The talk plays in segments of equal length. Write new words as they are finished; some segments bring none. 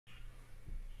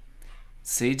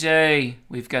CJ,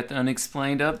 we've got the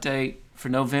unexplained update for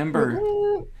November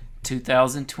Woo-woo. Here we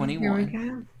 2021.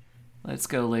 go. Let's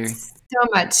go, Larry. So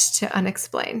much to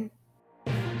unexplain.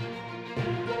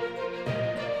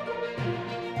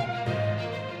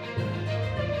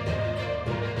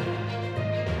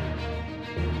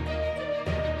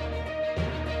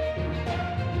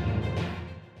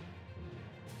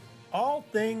 All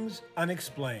Things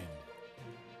Unexplained.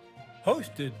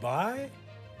 Hosted by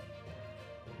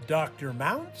Dr.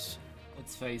 Mounts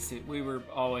Let's face it, we were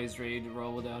always ready to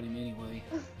roll without him anyway.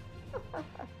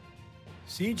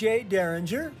 CJ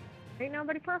Derringer, Ain't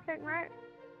nobody perfect, right?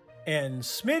 and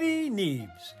Smitty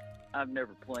Neebs. I've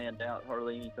never planned out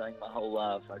hardly anything my whole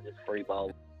life. I just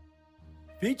freeball.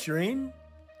 Featuring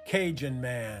Cajun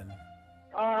Man.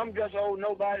 I'm just old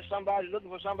nobody, somebody looking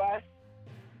for somebody.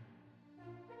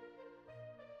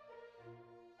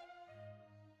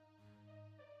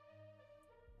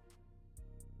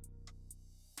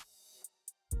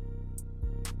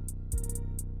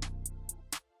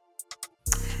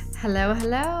 Hello,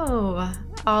 hello,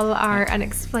 all our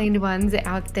unexplained ones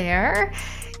out there.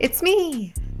 It's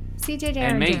me, CJ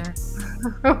And me.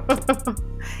 Derringer.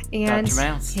 and Dr.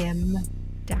 Mounts. him,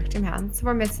 Dr. Mounts.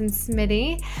 We're missing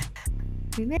Smitty.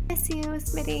 We miss you,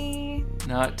 Smitty.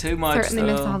 Not too much,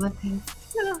 Certainly miss though. all the things.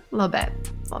 A little bit.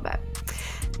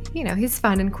 You know, he's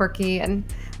fun and quirky and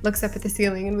looks up at the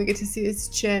ceiling and we get to see his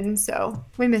chin. So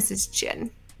we miss his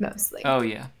chin mostly. Oh,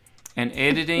 yeah. And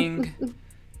editing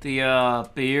the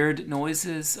beard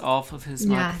noises off of his Yes.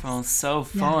 microphone. So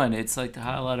fun. It's like the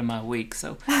highlight of my week.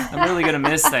 So I'm really going to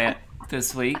miss that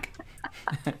this week.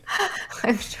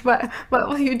 What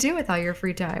will you do with all your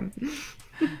free time?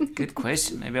 Good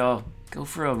question. Maybe I'll go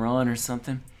for a run or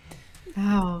something.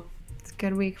 Oh, it's a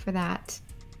good week for that.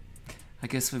 I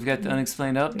guess we've got the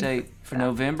unexplained update for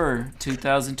November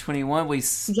 2021. We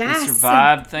Yes,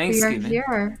 survived we are Thanksgiving.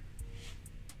 here.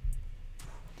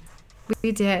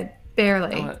 We did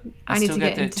barely. Oh, I I need still to got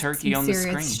get that into turkey some on the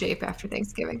serious screen. shape after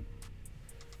Thanksgiving.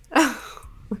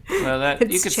 Well, that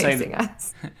it's you could save chasing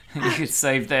us. you could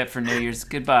save that for New Year's.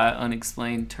 Goodbye,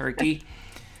 unexplained turkey.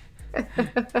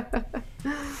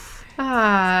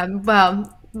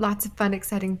 Well, lots of fun,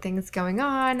 exciting things going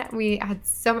on. We had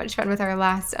so much fun with our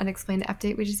last unexplained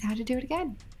update. We just had to do it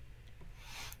again.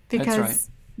 Because right.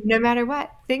 no matter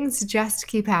what, things just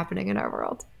keep happening in our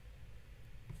world.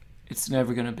 It's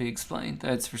never going to be explained.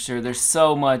 That's for sure. There's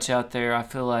so much out there. I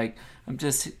feel like I'm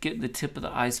just getting the tip of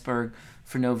the iceberg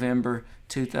for November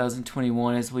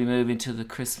 2021 as we move into the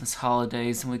Christmas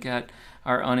holidays, and we got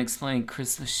our unexplained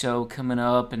Christmas show coming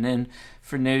up, and then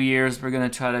for New Year's we're going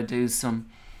to try to do some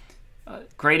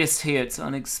greatest hits,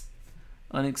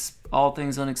 all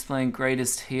things unexplained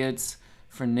greatest hits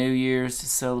for New Year's to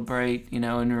celebrate,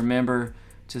 and remember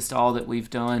just all that we've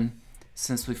done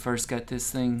since we first got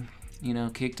this thing,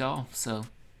 kicked off. So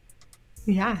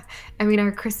Yeah. I mean,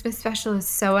 our Christmas special is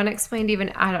so unexplained, even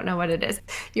I don't know what it is.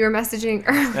 You were messaging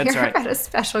earlier That's right. about a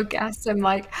special guest. I'm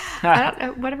like, I don't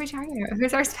know. What are we talking about?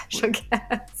 Who's our special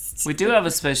guest? we do have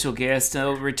a special guest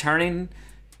returning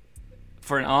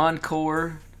for an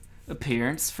encore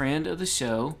appearance, friend of the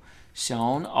show,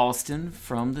 Sean Austin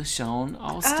from the Sean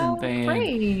Austin Band.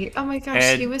 Great. Oh my gosh,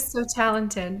 And he was so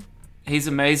talented. he's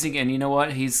amazing, and you know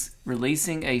what? He's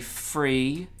releasing a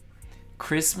free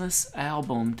Christmas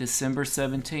album December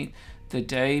 17th, the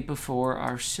day before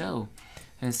our show.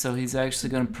 And so he's actually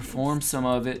going to perform some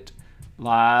of it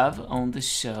live on the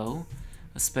show,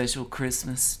 a special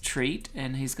Christmas treat,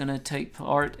 and he's going to take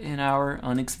part in our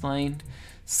unexplained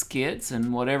skits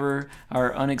and whatever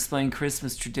our unexplained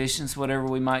Christmas traditions, whatever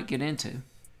we might get into.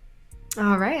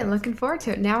 All right. Looking forward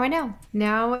to it. Now I know.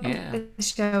 Now Yeah. the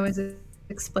show is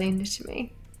explained to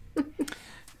me.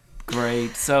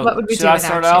 Great. So What would we should do I without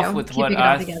start off you? with Keeping what it all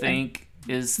I together. think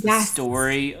is the Yes.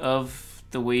 story of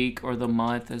the week or the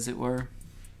month, as it were?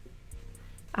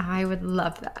 I would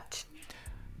love that.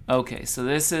 Okay, so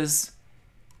this is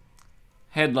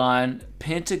headline: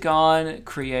 Pentagon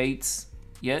creates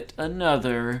yet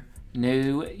another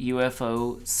new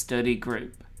UFO study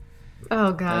group.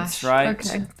 Oh gosh. That's right.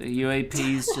 Okay. The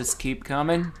UAPs just keep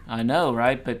coming. I know,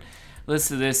 right? But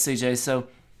listen to this, CJ. So,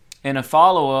 in a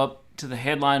follow-up to the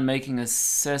headline making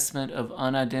assessment of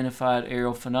unidentified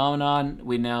aerial phenomenon,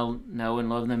 we now know and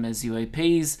love them as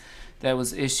UAPs, that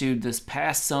was issued this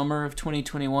past summer of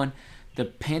 2021, the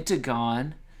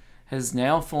Pentagon has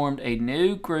now formed a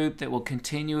new group that will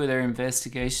continue their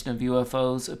investigation of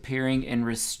UFOs appearing in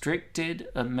restricted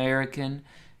American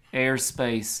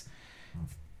airspace.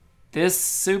 This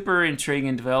super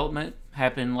intriguing development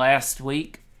happened last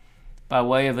week by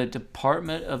way of a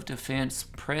Department of Defense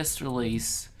press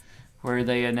release, where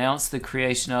they announced the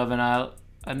creation of, and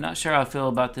I'm not sure how I feel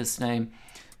about this name,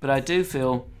 but I do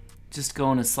feel, just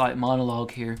going a slight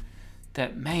monologue here,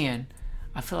 that, man,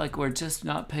 I feel like we're just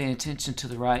not paying attention to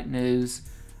the right news.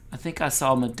 I think I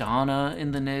saw Madonna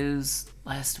in the news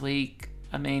last week.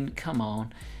 I mean, come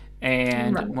on.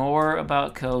 And Right. more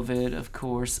about COVID, of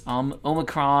course.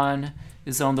 Omicron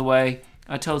is on the way.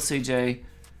 I told CJ,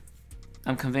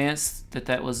 I'm convinced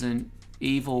that was an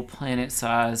evil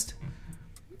planet-sized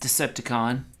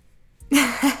Decepticon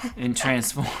in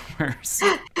Transformers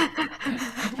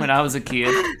when I was a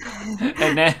kid.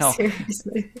 And now,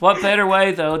 Seriously. what better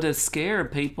way, though, to scare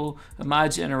people of my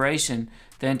generation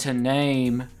than to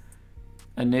name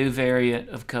a new variant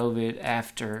of COVID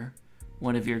after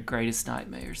one of your greatest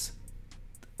nightmares?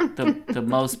 The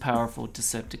most powerful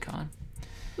Decepticon.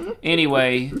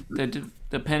 Anyway,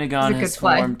 the Pentagon It's a has good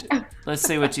play. formed. Let's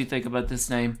see what you think about this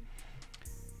name.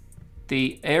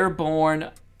 The Airborne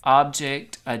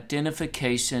Object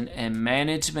Identification and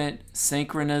Management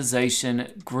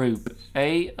Synchronization Group,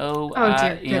 AOIMSG.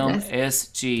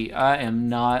 I am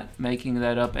not making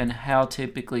that up. And how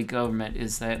typically government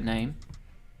is that name?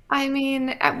 I mean,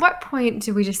 at what point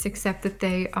do we just accept that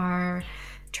they are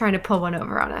trying to pull one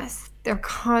over on us? They're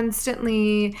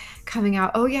constantly coming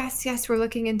out, oh, yes, we're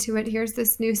looking into it. Here's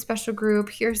this new special group.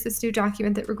 Here's this new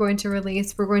document that we're going to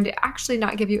release. We're going to actually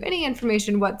not give you any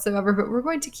information whatsoever, but we're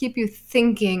going to keep you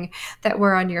thinking that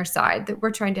we're on your side, that we're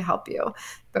trying to help you.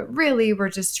 But really, we're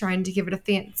just trying to give it a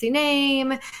fancy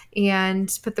name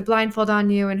and put the blindfold on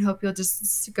you and hope you'll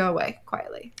just go away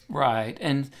quietly. Right.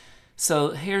 And so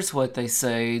here's what they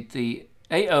say. The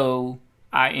AOIMSG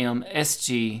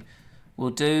will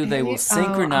do. They will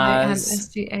synchronize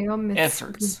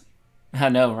efforts. I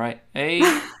know, right?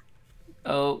 I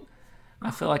feel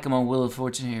like I'm on Wheel of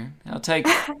Fortune here. I'll take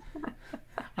an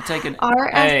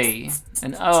A,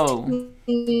 an O.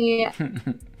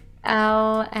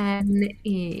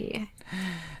 LNE.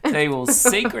 They will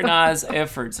synchronize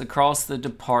efforts across the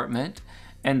department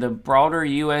and the broader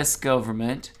U.S.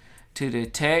 government to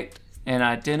detect and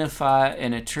identify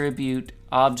and attribute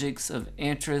objects of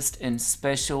interest in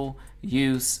special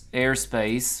use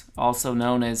airspace, also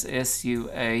known as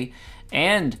SUA,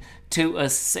 and to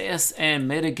assess and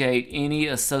mitigate any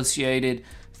associated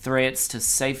threats to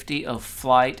safety of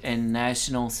flight and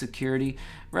national security.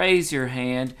 Raise your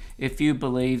hand if you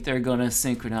believe they're going to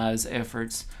synchronize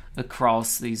efforts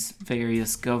across these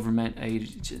various government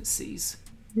agencies.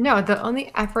 No, the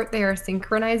only effort they are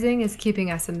synchronizing is keeping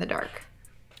us in the dark.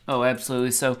 Oh,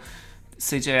 absolutely. So,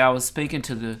 CJ, I was speaking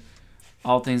to the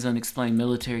All Things Unexplained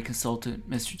military consultant,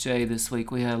 Mr. J, this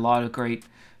week. We had a lot of great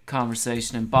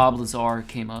conversation, and Bob Lazar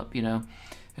came up,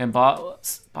 and Bob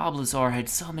Lazar had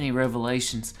so many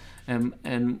revelations,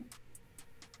 and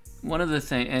one of the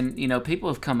things, and people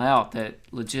have come out that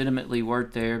legitimately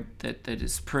worked there, that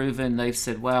is proven. They've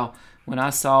said, wow, when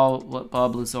I saw what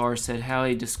Bob Lazar said, how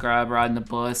he described riding the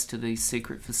bus to these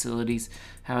secret facilities,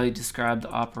 how he described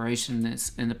the operation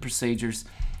and the procedures,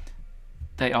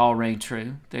 they all rang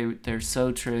true. They're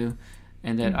so true,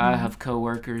 and that I have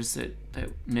coworkers that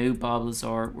knew Bob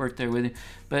Lazar, worked there with him.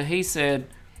 But he said,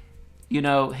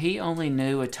 he only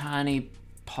knew a tiny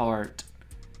part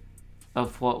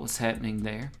of what was happening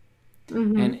there.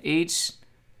 And each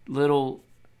little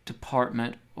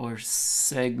department or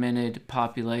segmented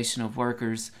population of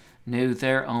workers knew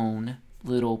their own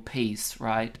little piece,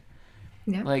 right?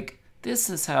 Yeah. Like, this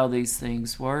is how these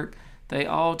things work. They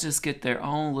all just get their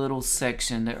own little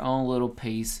section, their own little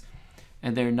piece,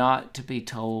 and they're not to be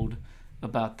told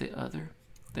about the other.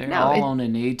 They're all on a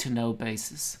need-to-know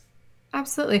basis.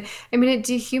 Absolutely. I mean, it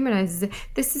dehumanizes it.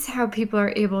 This is how people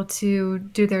are able to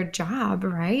do their job,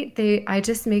 right? I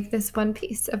just make this one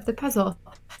piece of the puzzle.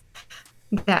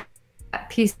 That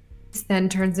piece then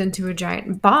turns into a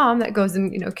giant bomb that goes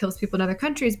and kills people in other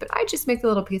countries, but I just make the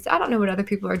little piece. I don't know what other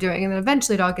people are doing, and then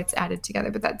eventually it all gets added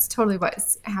together. But that's totally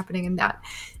what's happening in that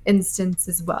instance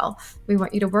as well. We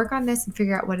want you to work on this and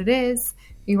figure out what it is.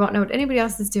 You won't know what anybody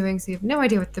else is doing, so you have no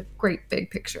idea what the great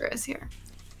big picture is here.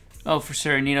 Oh, for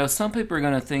sure. And some people are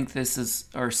going to think this is,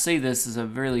 or see this as a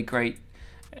really great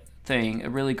thing, a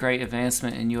really great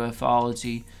advancement in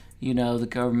ufology. The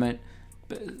government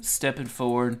stepping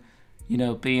forward,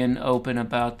 being open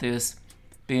about this,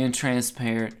 being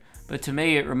transparent. But to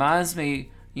me, it reminds me,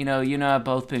 you and I have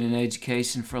both been in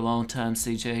education for a long time,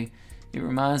 CJ. It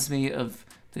reminds me of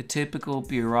the typical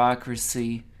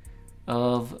bureaucracy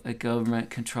of a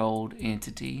government-controlled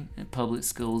entity, and public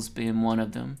schools being one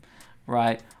of them,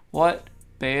 right? What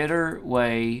better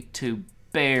way to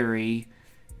bury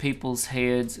people's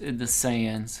heads in the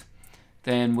sands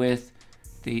than with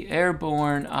the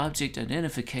Airborne Object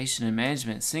Identification and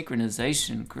Management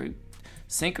Synchronization Group,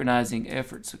 synchronizing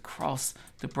efforts across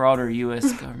the broader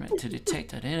U.S. government to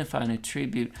detect, identify, and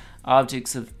attribute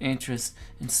objects of interest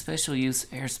in special use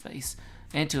airspace,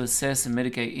 and to assess and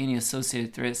mitigate any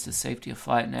associated threats to safety of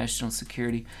flight and national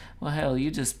security. Well, hell, you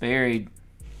just buried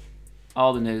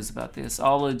all the news about this,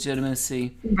 all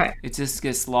legitimacy. Right. It just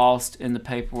gets lost in the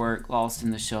paperwork, lost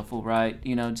in the shuffle, right?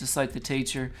 You know, just like the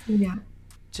teacher. Yeah.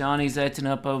 Johnny's acting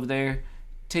up over there.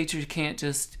 Teachers can't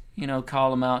just,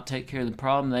 call them out, take care of the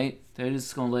problem. They're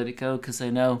just going to let it go because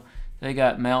they know they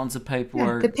got mountains of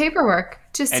paperwork. The paperwork.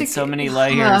 And so many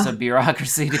layers of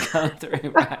bureaucracy to go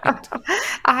through, right?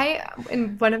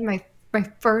 In one of my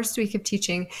first week of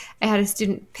teaching, I had a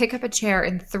student pick up a chair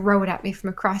and throw it at me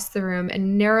from across the room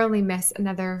and narrowly miss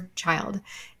another child.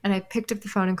 And I picked up the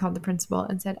phone and called the principal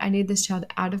and said, I need this child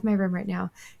out of my room right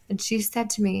now. And she said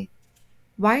to me,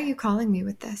 why are you calling me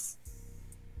with this?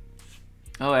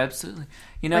 Oh, absolutely.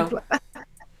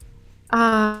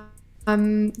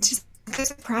 Just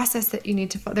there's a process that you need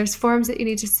to follow. There's forms that you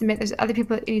need to submit. There's other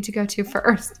people that you need to go to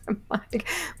first. I'm like,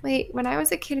 wait, when I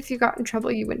was a kid, if you got in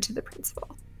trouble, you went to the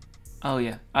principal. Oh,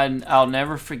 yeah. I'll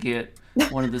never forget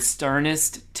one of the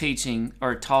sternest teaching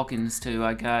or talkings to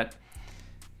I got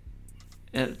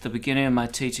at the beginning of my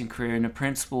teaching career. And the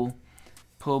principal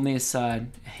pulled me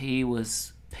aside. He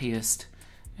was pissed.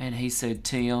 And he said,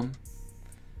 Tim,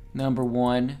 number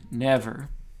one, never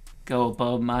go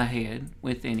above my head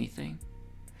with anything.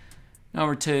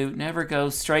 Number two, never go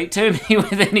straight to me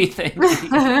with anything.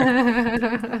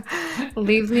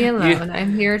 Leave me alone.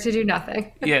 I'm here to do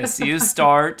nothing. Yes, you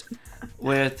start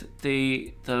with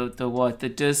the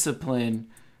discipline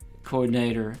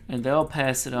coordinator, and they'll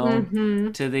pass it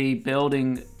on to the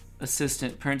building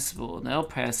assistant principal, and they'll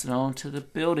pass it on to the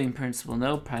building principal, and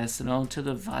they'll pass it on to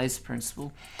the vice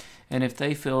principal. And if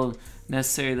they feel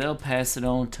necessary, they'll pass it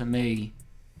on to me.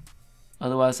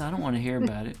 Otherwise, I don't want to hear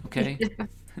about it, okay?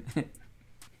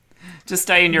 Just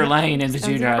stay in your lane in the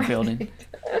junior high building.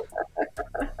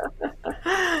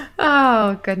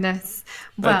 Oh, goodness.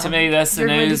 But to me, that's the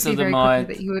news of the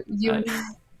month.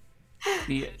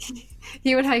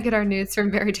 You and I get our news from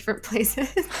very different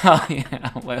places. Oh, yeah,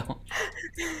 well.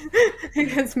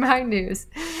 Because my news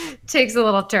takes a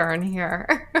little turn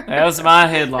here. That was my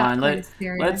headline.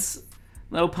 Let's,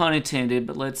 no pun intended,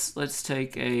 but let's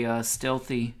take a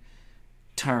stealthy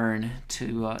turn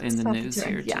to in the news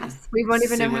here. Yes, we won't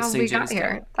even know how we got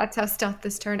here. That's how stealth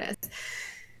this turn is.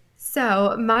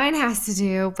 So mine has to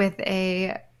do with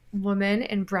a woman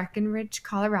in Breckenridge,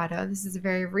 Colorado. This is a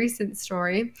very recent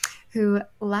story, who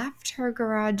left her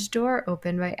garage door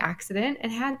open by accident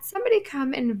and had somebody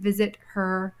come and visit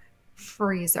her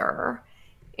freezer.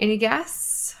 Any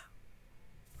guess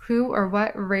who or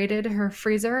what raided her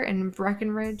freezer in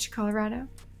Breckenridge, Colorado?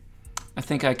 I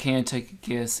think I can take a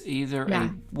guess. Either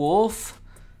a wolf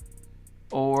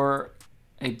or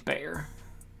a bear.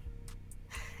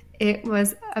 It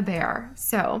was a bear.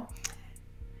 So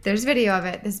there's video of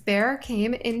it. This bear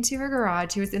came into her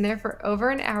garage. He was in there for over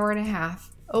an hour and a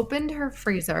half, opened her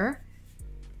freezer,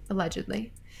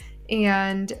 allegedly,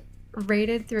 and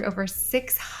raided through over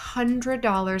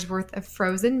 $600 worth of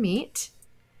frozen meat.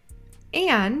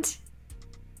 And,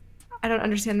 I don't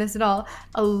understand this at all,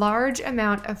 a large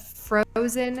amount of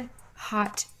frozen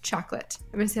hot chocolate.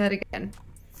 I'm going to say that again.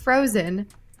 Frozen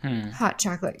hot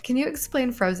chocolate. Can you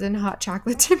explain frozen hot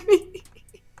chocolate to me?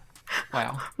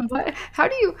 Wow. What? How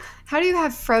do you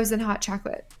have frozen hot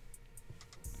chocolate?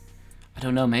 I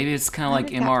don't know. Maybe it's kind of like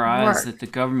MRIs that the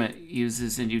government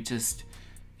uses, and you just,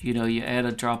 you add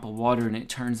a drop of water and it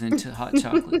turns into hot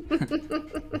chocolate.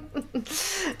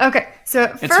 Okay,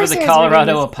 so it's for the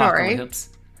Colorado apocalypse.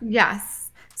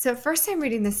 Yes. So first I'm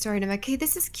reading this story and I'm like, hey,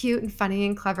 this is cute and funny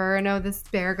and clever. I know this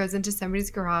bear goes into somebody's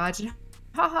garage and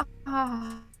ha ha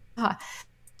ha ha.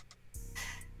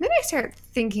 Then I start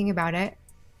thinking about it,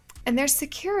 and there's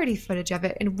security footage of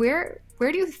it. And where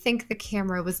do you think the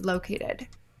camera was located?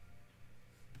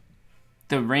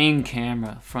 The Ring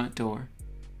camera, front door.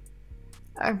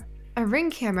 A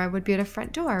Ring camera would be at a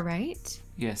front door, right?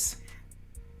 Yes.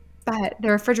 But the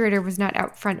refrigerator was not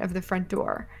out front of the front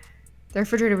door. The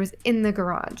refrigerator was in the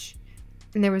garage.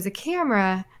 And there was a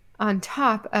camera on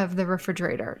top of the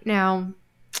refrigerator. Now,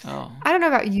 I don't know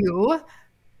about you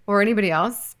or anybody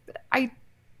else, but I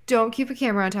don't keep a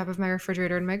camera on top of my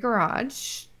refrigerator in my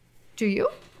garage. Do you?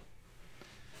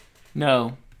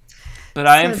 No. But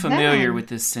I am familiar with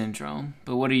this syndrome.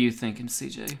 But what are you thinking,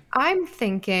 CJ? I'm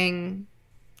thinking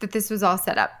that this was all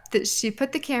set up. That she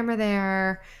put the camera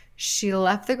there. She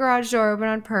left the garage door open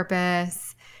on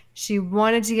purpose. She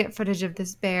wanted to get footage of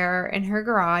this bear in her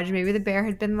garage. Maybe the bear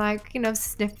had been like,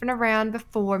 sniffing around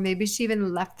before. Maybe she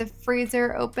even left the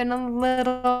freezer open a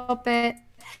little bit,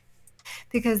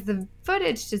 because the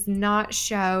footage does not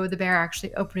show the bear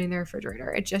actually opening the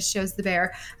refrigerator. It just shows the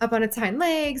bear up on its hind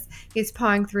legs. He's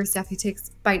pawing through stuff. He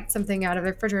bites something out of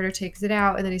the refrigerator, takes it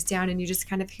out, and then he's down, and you just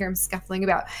kind of hear him scuffling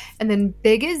about. And then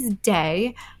big as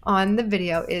day on the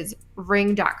video is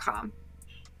Ring.com.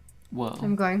 Whoa.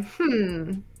 I'm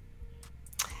going,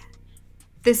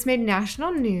 This made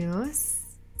national news.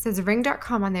 It says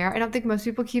Ring.com on there. I don't think most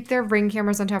people keep their Ring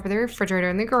cameras on top of their refrigerator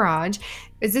in the garage.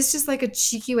 Is this just like a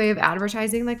cheeky way of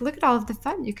advertising? Like, look at all of the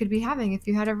fun you could be having if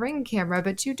you had a Ring camera,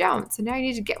 but you don't. So now you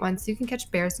need to get one so you can catch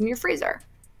bears in your freezer.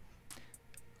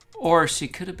 Or she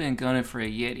could have been gunning for a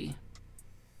Yeti.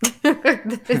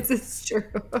 This is true.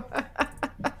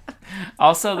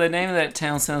 Also, the name of that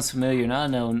town sounds familiar, and I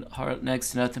know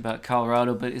next to nothing about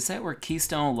Colorado, but is that where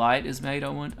Keystone Light is made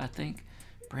on, I think?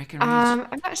 Breckenridge?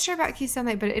 I'm not sure about Keystone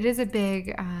Light, but it is a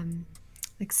big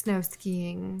like snow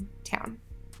skiing town.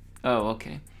 Oh,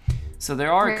 okay. So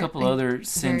there are a couple other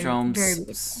syndromes, very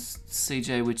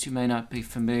CJ, which you may not be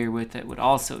familiar with, that would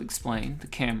also explain the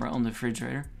camera on the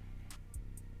refrigerator.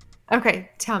 Okay,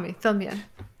 tell me. Fill me in.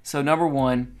 So number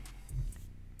one,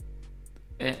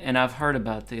 and I've heard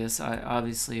about this. I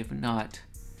obviously have not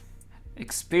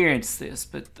experienced this,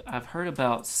 but I've heard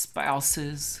about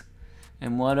spouses,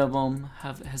 and one of them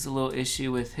has a little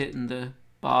issue with hitting the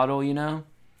bottle,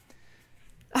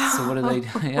 So what do they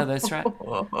do? Yeah, that's right.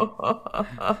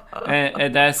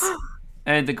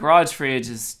 And the garage fridge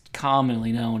is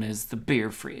commonly known as the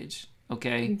beer fridge.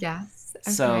 Okay. Yes.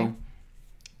 Okay. So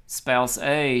spouse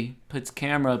A puts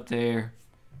camera up there,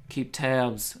 keep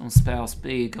tabs on spouse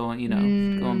B going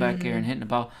back there and hitting the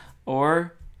ball.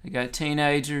 Or they got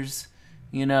teenagers,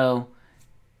 they go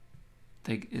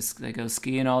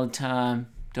skiing all the time.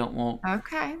 Don't want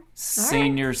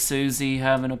senior Susie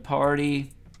having a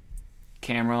party.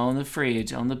 Camera on the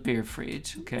fridge, on the beer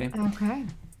fridge. Okay. Okay.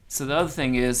 So the other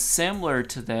thing is, similar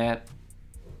to that,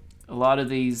 a lot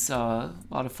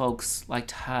of folks like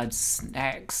to hide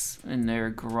snacks in their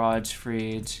garage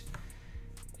fridge,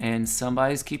 and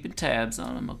somebody's keeping tabs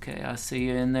on them. Okay, I see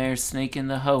you in there sneaking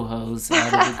the ho-hos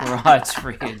out of the garage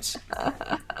fridge.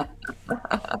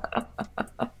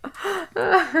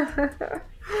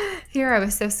 Here I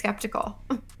was so skeptical.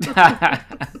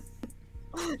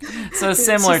 So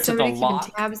similar to the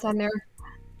lock. Tabs on their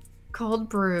cold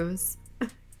brews.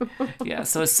 Yeah,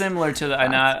 so it's similar to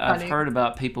and I've heard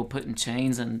about people putting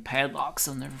chains and padlocks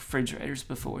on their refrigerators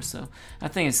before, so I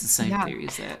think it's the same theory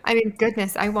as that. I mean,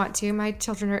 goodness, I want to. My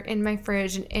children are in my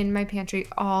fridge and in my pantry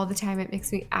all the time. It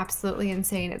makes me absolutely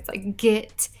insane. It's like,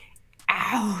 get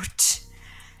out.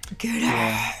 Get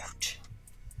out.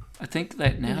 I think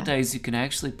that nowadays you can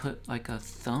actually put like a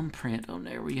thumbprint on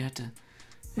there where you have to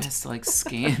like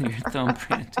scan your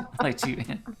thumbprint to let you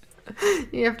in.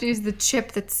 You have to use the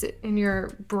chip that's in your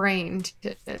brain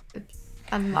to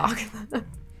unlock them.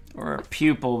 Or a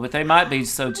pupil, but they might be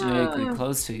so genetically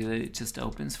close to you that it just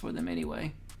opens for them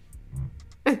anyway.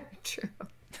 True.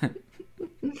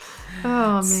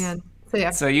 Oh, man.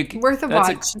 So worth a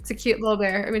watch. It's a cute little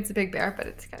bear. I mean, it's a big bear, but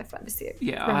it's kind of fun to see it.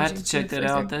 Yeah, I have to check that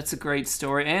out. That's a great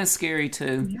story and scary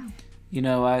too.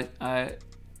 Yeah.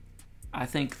 I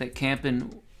think that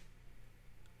camping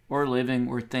or living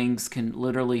where things can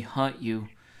literally hunt you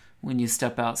when you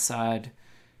step outside,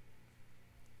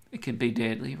 it can be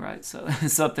deadly, right? So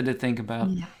it's something to think about.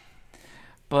 Yeah.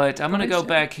 But I'm going to go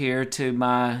back here to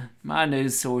my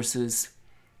news sources,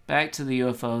 back to the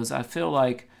UFOs. I feel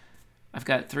like I've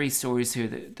got 3 stories here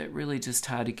that really just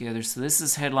tie together. So this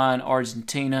is headline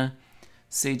Argentina.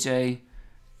 CJ,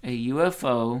 a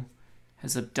UFO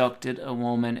has abducted a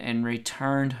woman and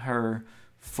returned her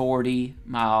 40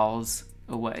 miles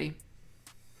away.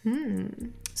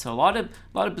 So a lot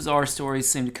of bizarre stories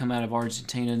seem to come out of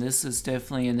Argentina, and this is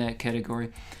definitely in that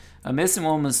category. A missing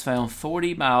woman was found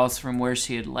 40 miles from where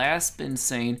she had last been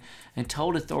seen and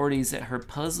told authorities that her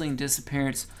puzzling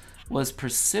disappearance was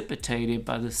precipitated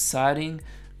by the sighting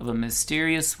of a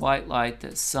mysterious white light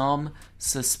that some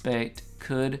suspect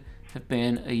could have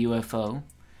been a UFO.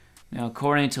 Now,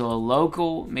 according to a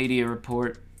local media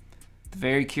report, the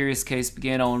very curious case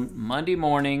began on Monday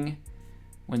morning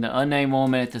when the unnamed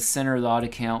woman at the center of the odd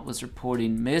account was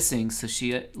reporting missing. So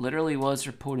she literally was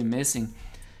reporting missing.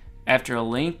 After a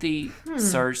lengthy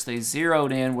search, they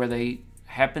zeroed in where they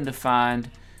happened to find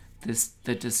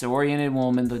the disoriented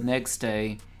woman the next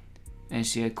day, and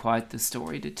she had quite the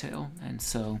story to tell. And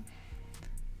so,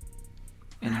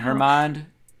 in her mind,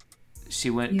 she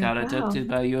got abducted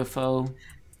by a UFO.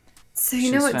 So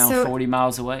she was found 40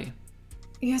 miles away.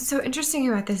 Yeah, so interesting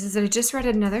about this is that I just read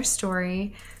another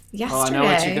story yesterday. Oh, I know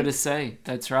what you're going to say.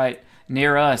 That's right.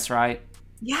 Near us, right?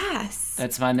 Yes.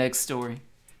 That's my next story.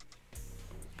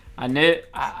 I knew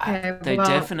they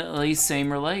definitely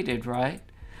seem related, right?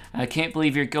 I can't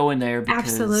believe you're going there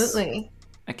because... Absolutely.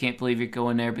 I can't believe you're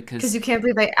going there because you can't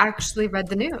believe I actually read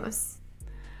the news.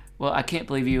 Well, I can't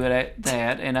believe you would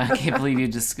that, and I can't believe you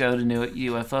just go to new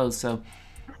UFOs. So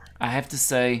I have to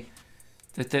say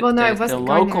that the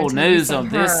local news on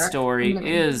this story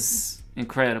is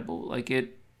incredible. Like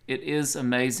it is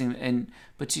amazing,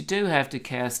 but you do have to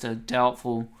cast a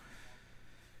doubtful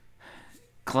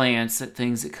glance at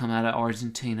things that come out of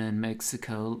Argentina and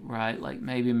Mexico, right? Like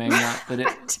maybe not,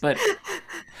 but.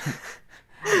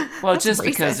 Well, that's just racist.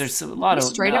 Because there's a lot of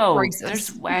there's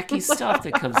wacky stuff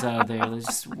that comes out of there. There's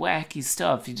just wacky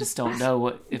stuff. You just don't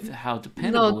know how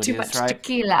dependable it is, right? Too much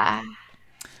tequila.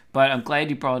 But I'm glad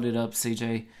you brought it up,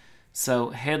 CJ. So,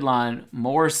 headline: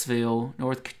 Morrisville,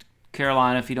 North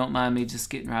Carolina. If you don't mind me just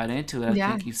getting right into it,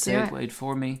 I think you've segued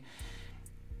for me.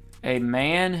 A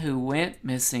man who went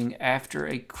missing after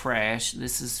a crash.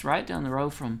 This is right down the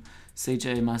road from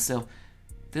CJ and myself.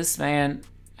 This man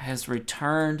has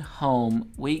returned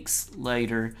home weeks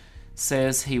later,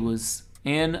 says he was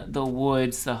in the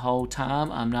woods the whole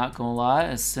time. I'm not going to lie.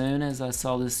 As soon as I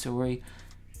saw this story,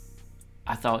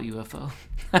 I thought UFO.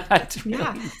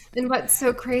 Yeah. And what's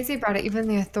so crazy about it, even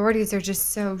the authorities are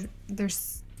just they're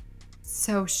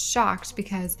so shocked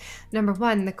because, number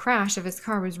one, the crash of his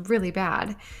car was really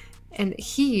bad. And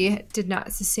he did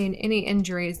not sustain any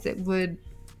injuries that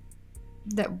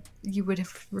you would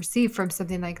have received from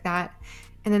something like that.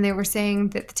 And then they were saying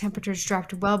that the temperatures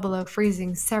dropped well below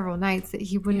freezing several nights, that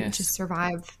he wouldn't just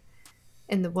survive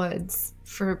in the woods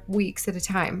for weeks at a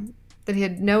time, that he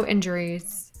had no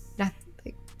injuries.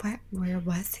 Nothing. Like, where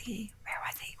was he? Where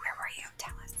were you?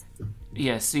 Tell us.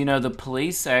 Yes, the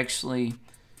police actually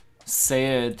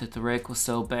said that the wreck was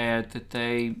so bad that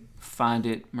they find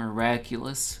it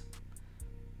miraculous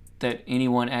that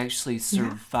anyone actually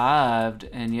survived,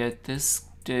 and yet this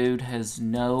dude has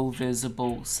no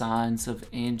visible signs of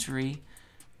injury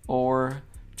or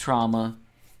trauma.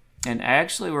 And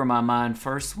actually where my mind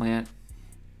first went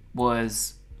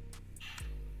was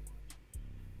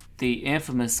the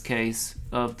infamous case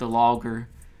of the logger.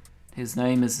 His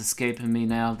name is escaping me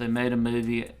now. They made a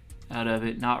movie out of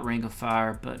it, not Ring of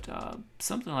Fire, but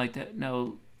something like that.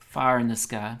 No, Fire in the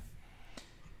Sky.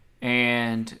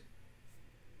 And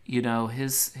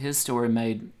his story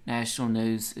made national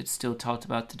news. It's still talked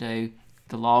about today.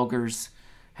 The loggers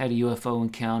had a UFO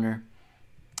encounter,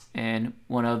 and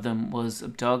one of them was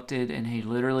abducted, and he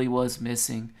literally was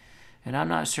missing. And I'm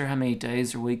not sure how many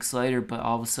days or weeks later, but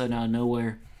all of a sudden out of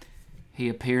nowhere, he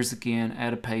appears again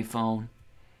at a payphone,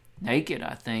 naked,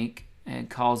 I think, and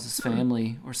calls his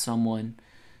family or someone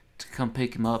to come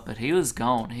pick him up. But he was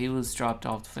gone. He was dropped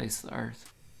off the face of the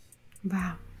earth.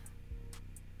 Wow.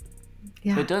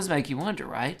 Yeah. But it does make you wonder,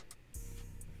 right?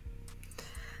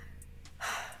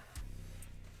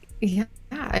 Yeah.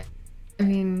 I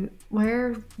mean,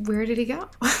 where did he go?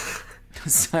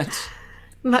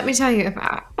 Let me tell you,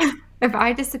 if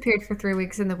I disappeared for 3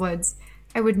 weeks in the woods,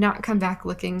 I would not come back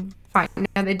looking fine.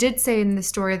 Now, they did say in the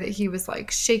story that he was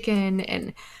like shaken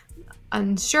and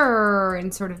unsure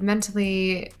and sort of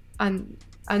mentally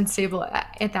unstable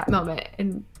at that moment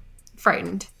and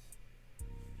frightened.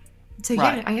 So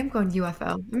yeah, I am going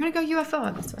UFO. I'm going to go UFO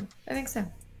on this one. I think so.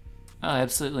 Oh,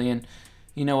 absolutely. And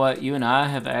you know what? You and I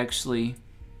have actually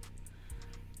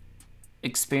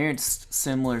experienced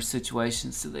similar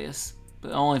situations to this,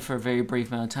 but only for a very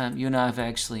brief amount of time. You and I have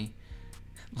actually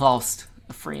lost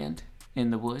a friend in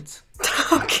the woods.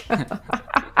 Okay.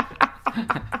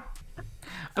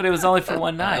 But it was only for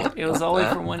one night.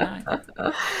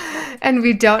 And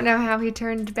we don't know how he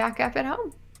turned back up at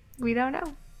home. We don't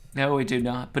know. No, we do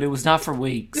not. But it was not for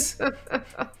weeks.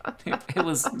 It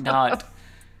was not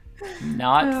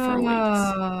for weeks.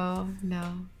 Oh,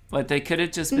 no. But they could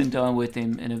have just been done with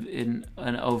him in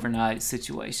an overnight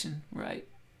situation, right?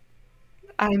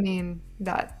 I mean,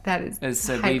 that is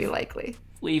highly likely.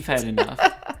 We've had enough.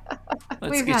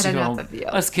 Let's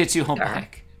get you home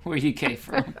back where you came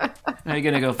from. Are you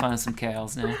going to go find some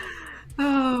cows now?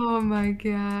 Oh, my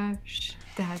gosh.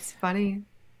 That's funny.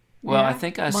 Well, I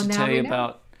think I should tell you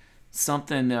about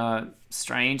something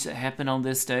strange that happened on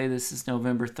this day. This is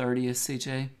November 30th,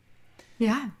 CJ.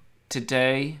 Yeah.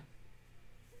 Today,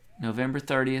 November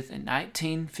 30th in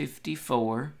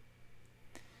 1954,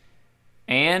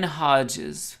 Ann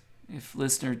Hodges, if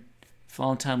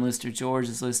long-time listener George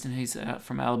is listening, he's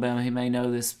from Alabama, he may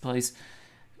know this place,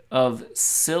 of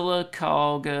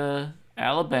Sylacauga,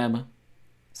 Alabama.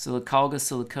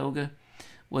 Sylacauga.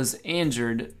 was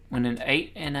injured when an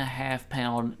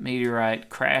 8.5-pound meteorite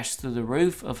crashed through the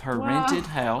roof of her rented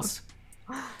house,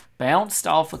 bounced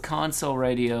off a console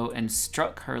radio, and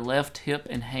struck her left hip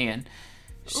and hand.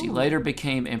 She later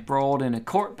became embroiled in a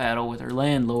court battle with her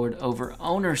landlord over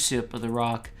ownership of the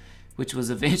rock, which was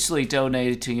eventually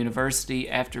donated to university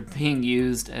after being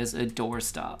used as a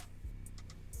doorstop.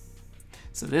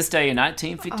 So this day in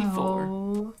 1954.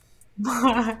 Oh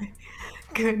my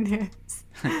goodness.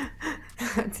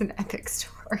 That's an epic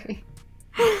story.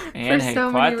 And For had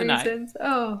so quite many the reasons.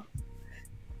 Oh.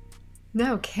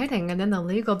 No kidding. And then the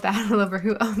legal battle over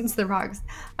who owns the rocks.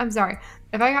 I'm sorry.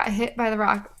 If I got hit by the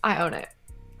rock, I own it.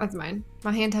 That's mine.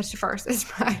 My hand touched it first. It's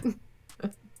mine.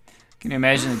 Can you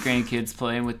imagine the grandkids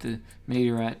playing with the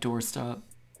meteorite doorstop?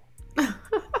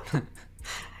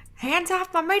 Hands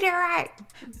off my meteorite.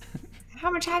 How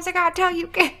many times I gotta tell you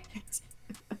kids?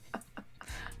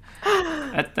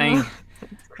 That thing,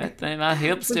 my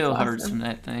hip still hurts awesome. from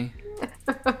that thing.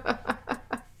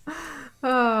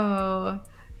 Oh,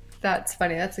 that's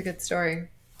funny. That's a good story.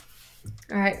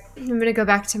 All right, I'm gonna go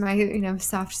back to my,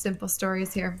 soft, simple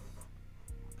stories here.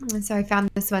 And so I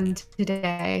found this one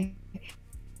today,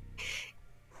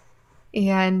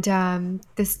 and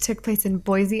this took place in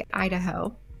Boise,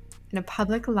 Idaho, in a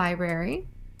public library.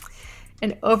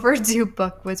 An overdue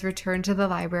book was returned to the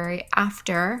library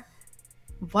after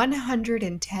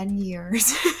 110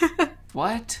 years.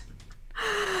 What?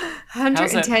 How's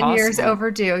that 110 years possible?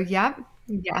 overdue. Yep.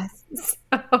 Yes.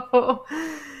 So,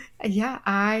 yeah,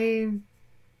 I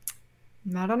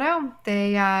don't know.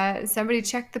 They somebody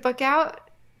checked the book out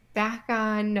back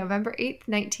on November 8th,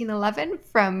 1911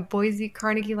 from Boise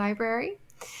Carnegie Library.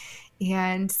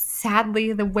 And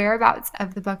sadly, the whereabouts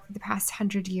of the book for the past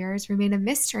 100 years remain a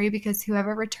mystery because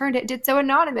whoever returned it did so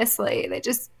anonymously. They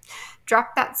just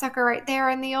dropped that sucker right there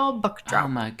in the old book drop. Oh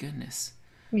my goodness.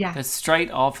 Yeah. That's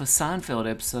straight off a Seinfeld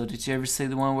episode. Did you ever see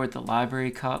the one where the library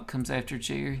cop comes after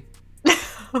Jerry?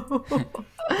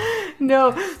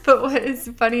 No, but what is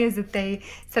funny is that they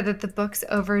said that the book's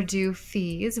overdue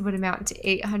fees would amount to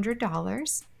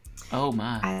 $800 Oh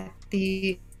my.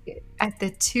 at the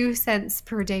 2 cents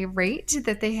per day rate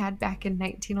that they had back in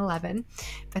 1911.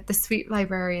 But the sweet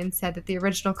librarian said that the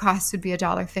original cost would be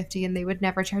 $1.50 and they would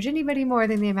never charge anybody more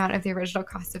than the amount of the original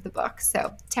cost of the book.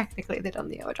 So technically they'd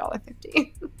only owe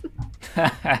 $1.50.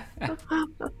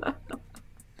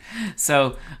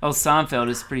 So, Seinfeld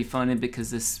is pretty funny because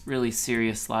this really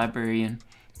serious librarian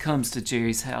comes to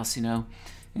Jerry's house, And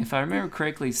if I remember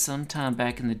correctly, sometime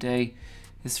back in the day,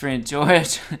 his friend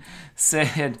George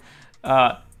said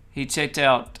he checked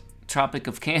out Tropic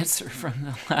of Cancer from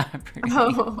the library.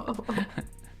 Oh.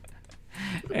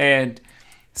 And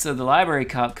so the library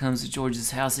cop comes to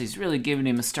George's house. He's really giving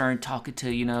him a stern talking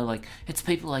to, like, it's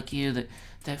people like you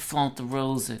that flaunt the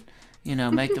rules, that,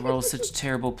 make the world such a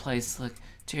terrible place. Like,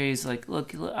 Jerry's like,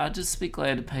 look, I'll just be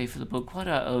glad to pay for the book. What do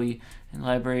I owe you? And the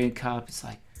librarian cop is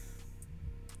like,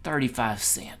 35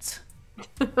 cents.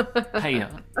 Pay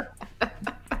up.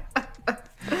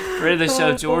 For the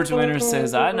show, George Winter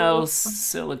says, I know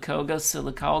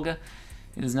Sylacauga.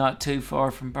 It is not too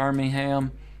far from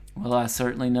Birmingham. Well, I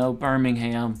certainly know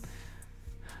Birmingham.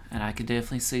 And I could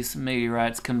definitely see some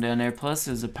meteorites come down there. Plus,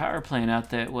 there's a power plant out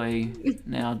that way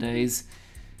nowadays.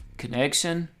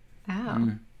 Connection.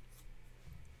 Oh.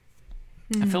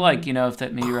 I feel like, if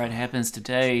that meteorite happens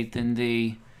today, then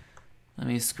let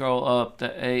me scroll up, the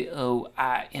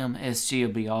AOIMSG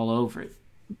will be all over it.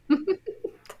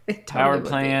 It Power totally would be,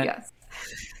 plant. yes.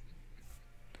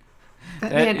 But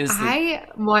That man, is the- I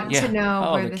want to know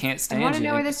Oh, where the this. Can't I Stand want to You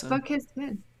know where this episode. book has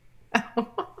been.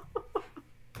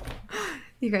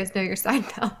 You guys know your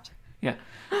Seinfeld. Yeah.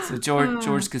 So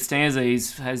George Costanza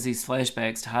has these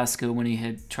flashbacks to high school when he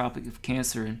had Tropic of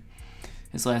Cancer, and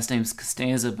his last name's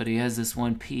Costanza, but he has this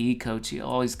one PE coach. He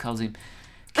always calls him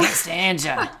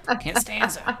Costanza.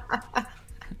 Costanza.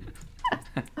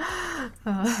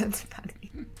 Oh, that's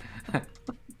funny.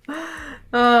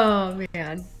 Oh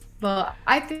man. Well,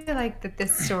 I feel like that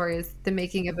this story is the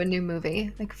making of a new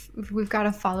movie. Like we've got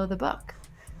to follow the book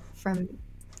from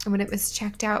when it was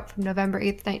checked out from November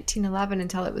 8th, 1911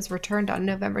 until it was returned on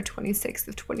November 26th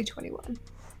of 2021.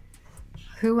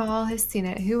 Who all has seen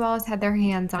it? Who all has had their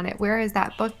hands on it? Where has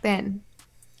that book been?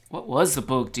 What was the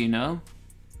book? Do you know?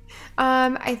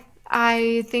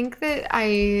 I think that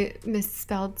I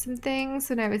misspelled some things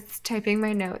when I was typing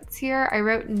my notes here. I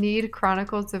wrote Need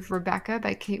Chronicles of Rebecca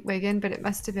by Kate Wiggin, but it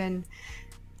must have been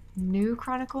New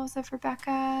Chronicles of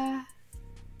Rebecca.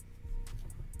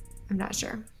 I'm not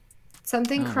sure.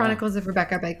 Something wow. Chronicles of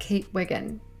Rebecca by Kate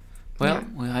Wiggin. Well, Yeah.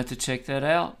 we'll have to check that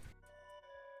out.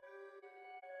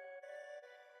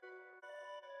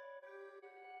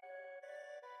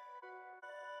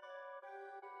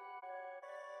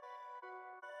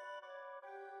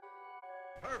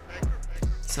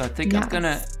 So I think I'm going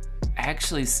to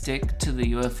actually stick to the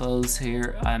UFOs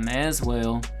here. I may as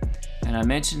well. And I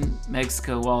mentioned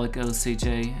Mexico a while ago,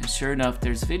 CJ, and sure enough,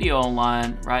 there's video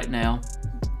online right now.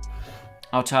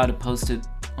 I'll try to post it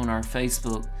on our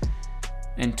Facebook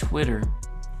and Twitter.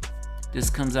 This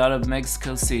comes out of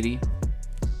Mexico City.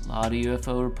 A lot of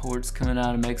UFO reports coming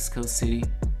out of Mexico City.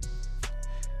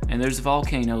 And there's a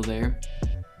volcano there.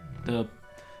 The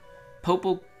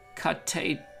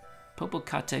Popocatépetl.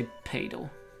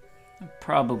 I'm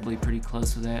probably pretty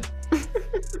close with that.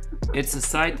 It's a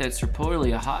site that's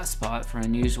reportedly a hotspot for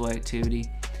unusual activity.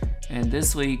 And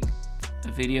this week,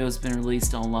 a video has been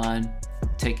released online,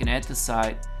 taken at the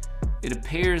site. It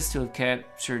appears to have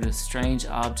captured a strange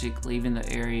object leaving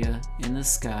the area in the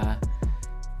sky,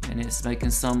 and it's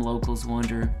making some locals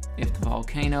wonder if the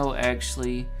volcano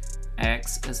actually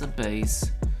acts as a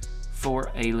base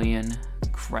for alien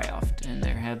craft. And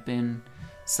there have been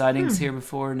sightings here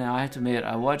before. Now, I have to admit,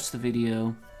 I watched the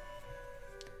video,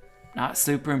 not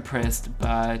super impressed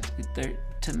by it.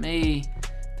 To me,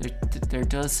 there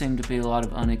does seem to be a lot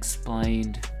of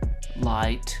unexplained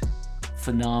light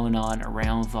phenomenon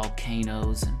around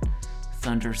volcanoes and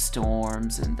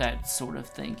thunderstorms and that sort of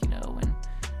thing, in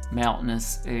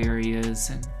mountainous areas.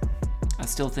 And I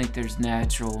still think there's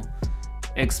natural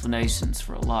explanations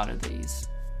for a lot of these.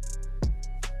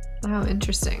 Wow,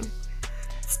 interesting.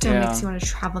 Still makes you want to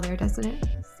travel there, doesn't it?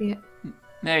 See it?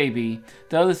 Maybe.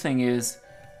 The other thing is,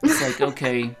 it's like,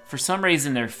 okay, for some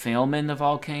reason they're filming the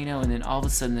volcano, and then all of a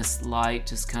sudden this light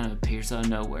just kind of appears out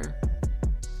of nowhere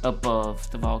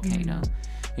above the volcano.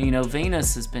 And,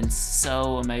 Venus has been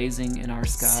so amazing in our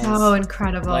skies. So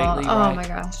incredible. Lately, right? My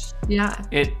gosh. Yeah.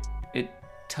 It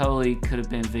totally could have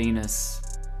been Venus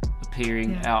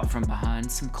appearing out from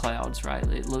behind some clouds, right?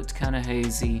 It looked kind of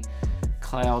hazy.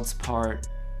 Clouds part.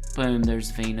 Boom,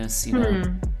 there's Venus,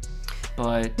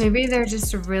 But maybe they're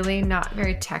just really not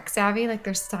very tech savvy, like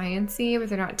they're sciencey, but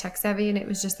they're not tech savvy, and it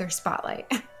was just their spotlight.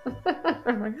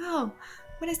 I'm like, oh,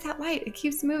 what is that light? It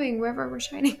keeps moving wherever we're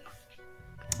shining.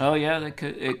 Oh yeah, it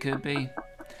could be.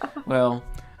 Well,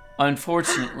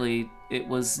 unfortunately, it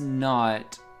was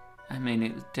not. I mean,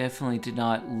 it definitely did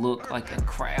not look like a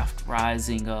craft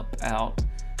rising up out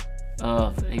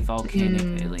of a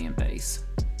volcanic alien base.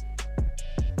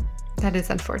 That is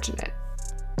unfortunate.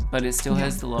 But it still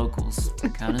has the locals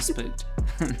kind of spooked.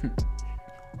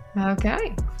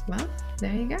 Okay. Well,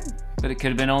 there you go. But it could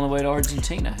have been on the way to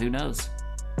Argentina. Who knows?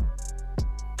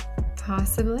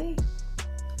 Possibly.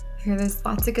 I hear there's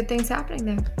lots of good things happening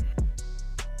there.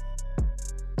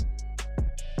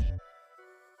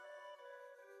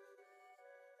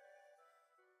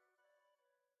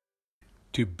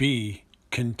 To be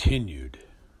continued.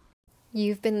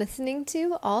 You've been listening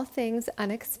to All Things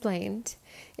Unexplained.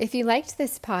 If you liked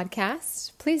this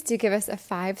podcast, please do give us a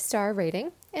 5-star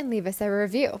rating and leave us a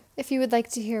review. If you would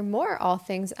like to hear more All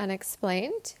Things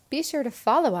Unexplained, be sure to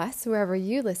follow us wherever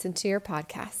you listen to your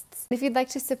podcasts. If you'd like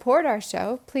to support our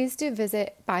show, please do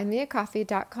visit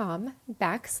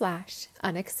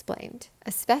buymeacoffee.com/unexplained.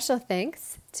 A special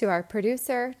thanks to our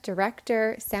producer,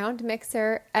 director, sound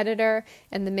mixer, editor,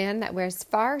 and the man that wears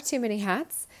far too many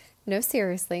hats. No,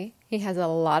 seriously, he has a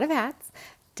lot of hats,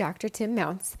 Dr. Tim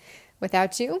Mounts.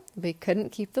 Without you, we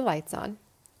couldn't keep the lights on.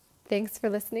 Thanks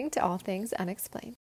for listening to All Things Unexplained.